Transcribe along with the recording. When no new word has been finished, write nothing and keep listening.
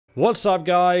What's up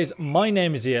guys, my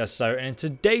name is ESO and in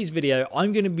today's video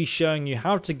I'm going to be showing you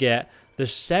how to get the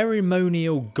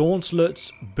ceremonial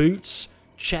gauntlets, boots,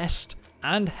 chest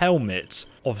and helmet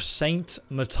of Saint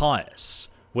Matthias,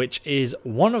 which is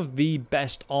one of the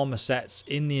best armor sets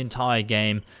in the entire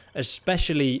game,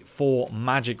 especially for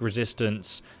magic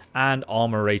resistance and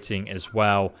armor rating as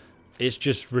well. It's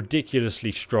just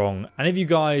ridiculously strong. And if you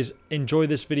guys enjoy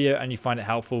this video and you find it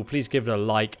helpful, please give it a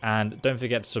like and don't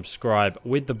forget to subscribe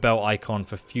with the bell icon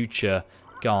for future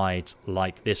guides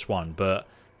like this one. But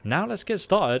now let's get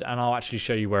started and I'll actually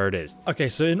show you where it is. Okay,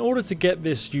 so in order to get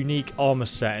this unique armor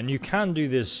set, and you can do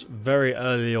this very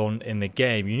early on in the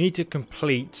game, you need to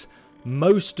complete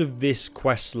most of this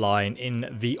quest line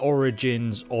in the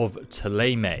origins of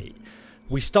Ptolemy.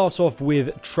 We start off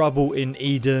with Trouble in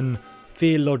Eden,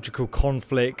 Theological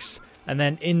Conflicts, and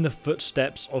then In the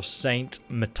Footsteps of Saint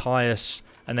Matthias,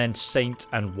 and then Saint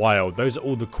and Wild. Those are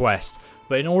all the quests.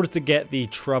 But in order to get the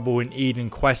Trouble in Eden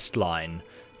quest line,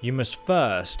 you must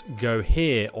first go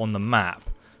here on the map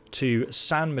to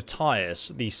San Matthias,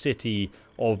 the city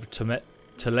of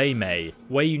Ptolemy,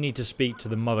 where you need to speak to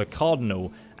the Mother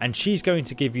Cardinal, and she's going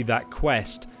to give you that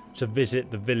quest to visit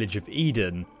the village of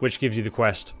Eden, which gives you the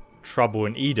quest Trouble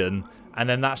in Eden. And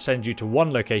then that sends you to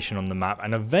one location on the map,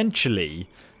 and eventually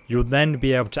you'll then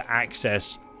be able to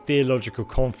access Theological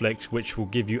Conflict, which will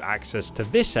give you access to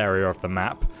this area of the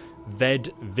map,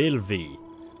 Ved Vilvi,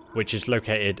 which is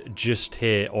located just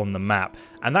here on the map.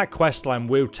 And that quest line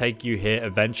will take you here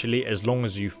eventually, as long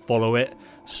as you follow it,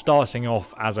 starting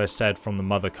off, as I said, from the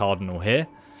Mother Cardinal here.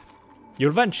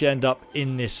 You'll eventually end up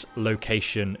in this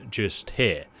location just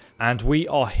here. And we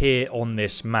are here on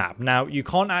this map. Now, you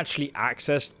can't actually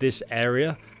access this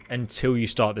area until you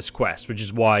start this quest, which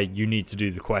is why you need to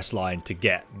do the quest line to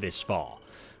get this far.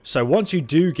 So once you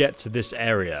do get to this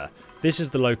area, this is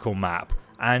the local map,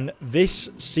 and this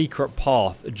secret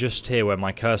path just here where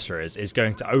my cursor is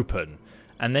going to open.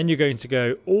 And then you're going to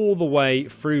go all the way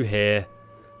through here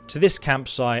to this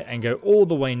campsite and go all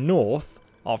the way north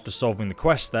after solving the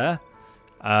quest there.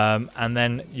 And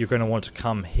then you're going to want to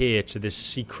come here to this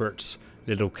secret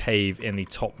little cave in the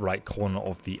top right corner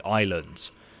of the island.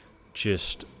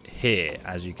 Just here,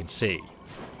 as you can see.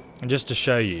 And just to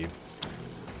show you,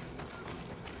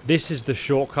 this is the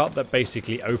shortcut that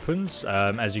basically opens.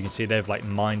 As you can see, they've like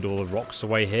mined all the rocks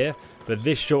away here. But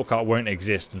this shortcut won't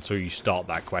exist until you start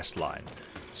that quest line.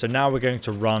 So now we're going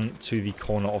to run to the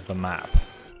corner of the map.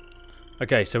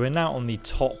 Okay, so we're now on the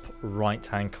top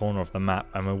right-hand corner of the map,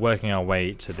 and we're working our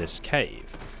way to this cave.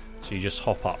 So you just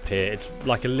hop up here. It's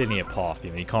like a linear path,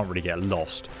 you can't really get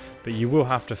lost. But you will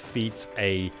have to defeat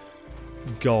a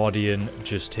guardian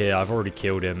just here. I've already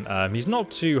killed him. He's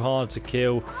not too hard to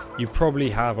kill. You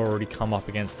probably have already come up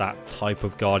against that type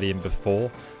of guardian before.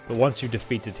 But once you've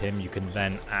defeated him, you can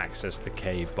then access the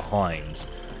cave behind,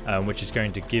 which is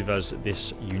going to give us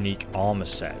this unique armor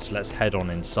set. So let's head on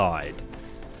inside.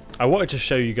 I wanted to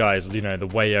show you guys, the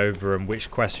way over and which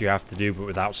quests you have to do, but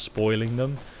without spoiling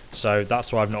them. So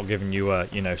that's why I've not given you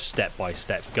a,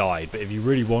 step-by-step guide. But if you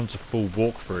really want a full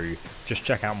walkthrough, just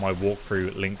check out my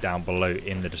walkthrough link down below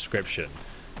in the description.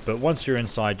 But once you're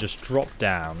inside, just drop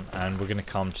down, and we're going to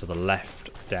come to the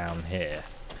left down here.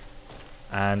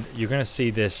 And you're going to see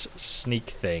this sneak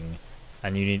thing,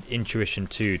 and you need Intuition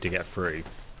 2 to get through,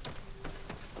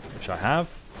 which I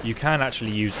have. You can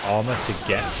actually use armor to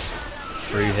get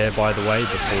through here, by the way,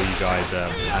 before you guys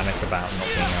panic about not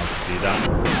being able to do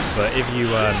that. But if you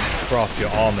craft your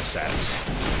armor sets,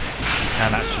 you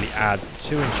can actually add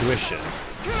 2 intuition.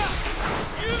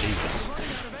 Jesus.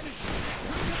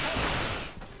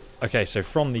 Okay, so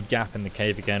from the gap in the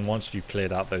cave again, once you've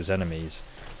cleared out those enemies,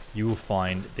 you will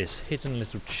find this hidden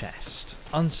little chest.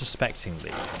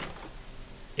 Unsuspectingly,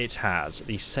 it has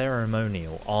the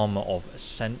ceremonial armor of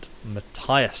Saint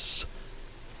Matthias.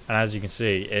 And as you can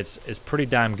see, it's pretty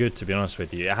damn good, to be honest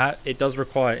with you. It does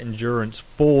require endurance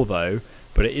 4 though,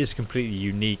 but it is completely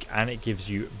unique and it gives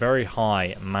you very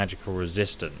high magical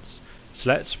resistance. So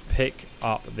let's pick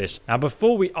up this. Now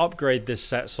before we upgrade this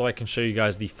set, so I can show you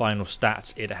guys the final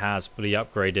stats it has fully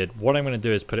upgraded, what I'm going to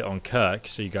do is put it on Kirk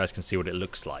so you guys can see what it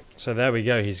looks like. So there we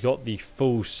go, he's got the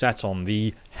full set on.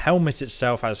 The helmet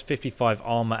itself has 55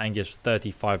 armor and gives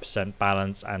 35%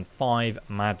 balance and 5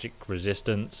 magic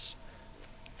resistance.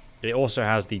 It also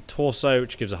has the torso,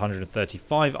 which gives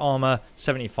 135 armor,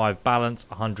 75 balance,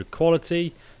 100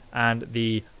 quality, and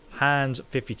the hands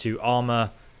 52 armor,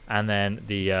 and then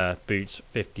the boots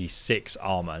 56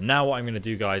 armor. Now what I'm going to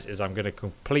do, guys, is I'm going to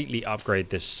completely upgrade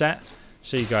this set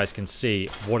so you guys can see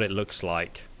what it looks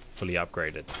like fully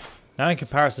upgraded. Now in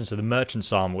comparison to the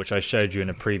Merchant's Armor, which I showed you in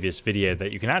a previous video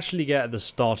that you can actually get at the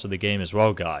start of the game as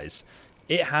well, guys,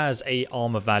 it has a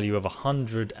armor value of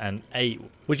 108,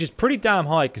 which is pretty damn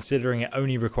high considering it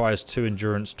only requires 2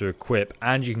 endurance to equip,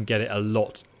 and you can get it a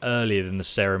lot earlier than the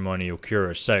Ceremonial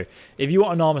Cuirass. So if you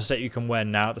want an armor set you can wear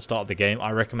now at the start of the game,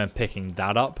 I recommend picking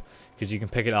that up, because you can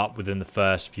pick it up within the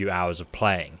first few hours of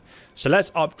playing. So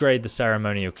let's upgrade the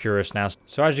Ceremonial Cuirass now.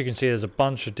 So as you can see, there's a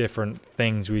bunch of different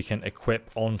things we can equip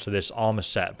onto this armor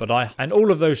set, and all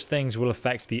of those things will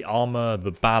affect the armor,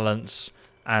 the balance,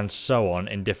 and so on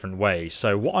in different ways.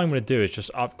 So what I'm going to do is just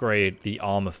upgrade the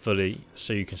armor fully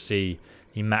so you can see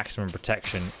the maximum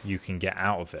protection you can get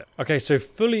out of it. Okay, so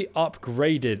fully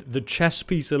upgraded, the chest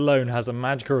piece alone has a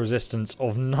magical resistance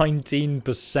of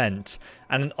 19%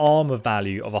 and an armor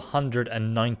value of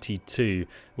 192,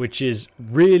 which is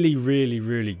really, really,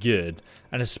 really good.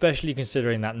 And especially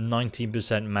considering that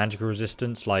 19% magical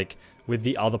resistance, like with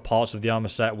the other parts of the armor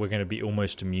set, we're going to be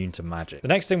almost immune to magic. The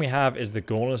next thing we have is the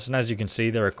gauntlets, and as you can see,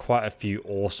 there are quite a few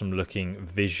awesome looking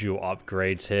visual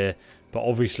upgrades here. But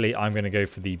obviously, I'm going to go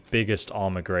for the biggest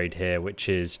armor grade here, which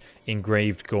is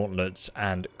engraved gauntlets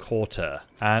and quarter.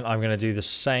 And I'm going to do the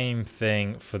same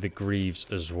thing for the greaves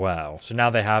as well. So now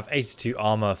they have 82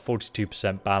 armor,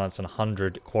 42% balance, and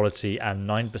 100 quality, and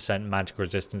 9% magical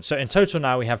resistance. So in total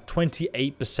now, we have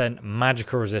 28%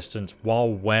 magical resistance while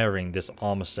wearing this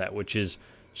armor set, which is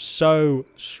so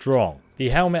strong. The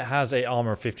helmet has a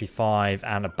armor of 55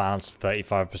 and a balance of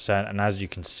 35%. And as you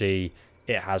can see,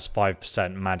 it has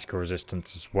 5% magical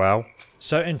resistance as well.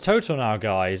 So in total now,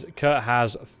 guys, Kurt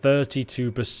has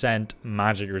 32%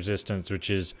 magic resistance, which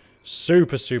is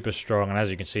super, super strong. And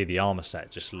as you can see, the armor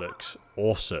set just looks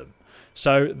awesome.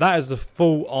 So that is the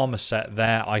full armor set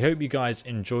there. I hope you guys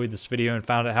enjoyed this video and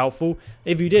found it helpful.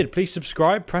 If you did, please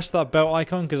subscribe, press that bell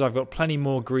icon, because I've got plenty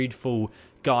more GreedFall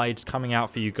guides coming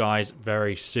out for you guys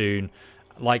very soon,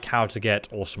 like how to get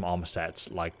awesome armor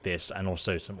sets like this, and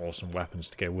also some awesome weapons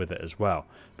to go with it as well.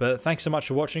 But thanks so much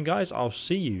for watching, guys. I'll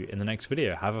see you in the next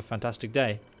video. Have a fantastic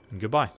day, and goodbye.